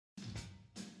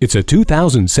It's a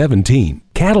 2017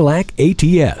 Cadillac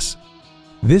ATS.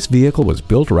 This vehicle was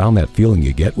built around that feeling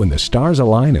you get when the stars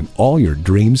align and all your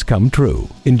dreams come true.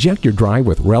 Inject your drive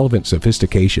with relevant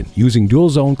sophistication using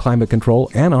dual-zone climate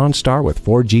control and OnStar with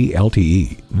 4G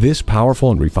LTE. This powerful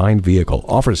and refined vehicle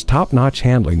offers top-notch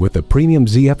handling with the premium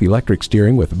ZF electric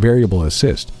steering with variable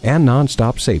assist and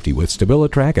non-stop safety with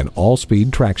StabiliTrak and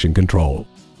all-speed traction control.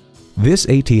 This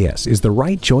ATS is the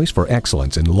right choice for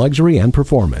excellence in luxury and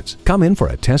performance. Come in for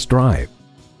a test drive.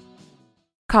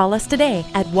 Call us today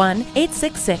at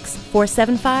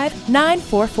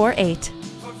 1-866-475-9448.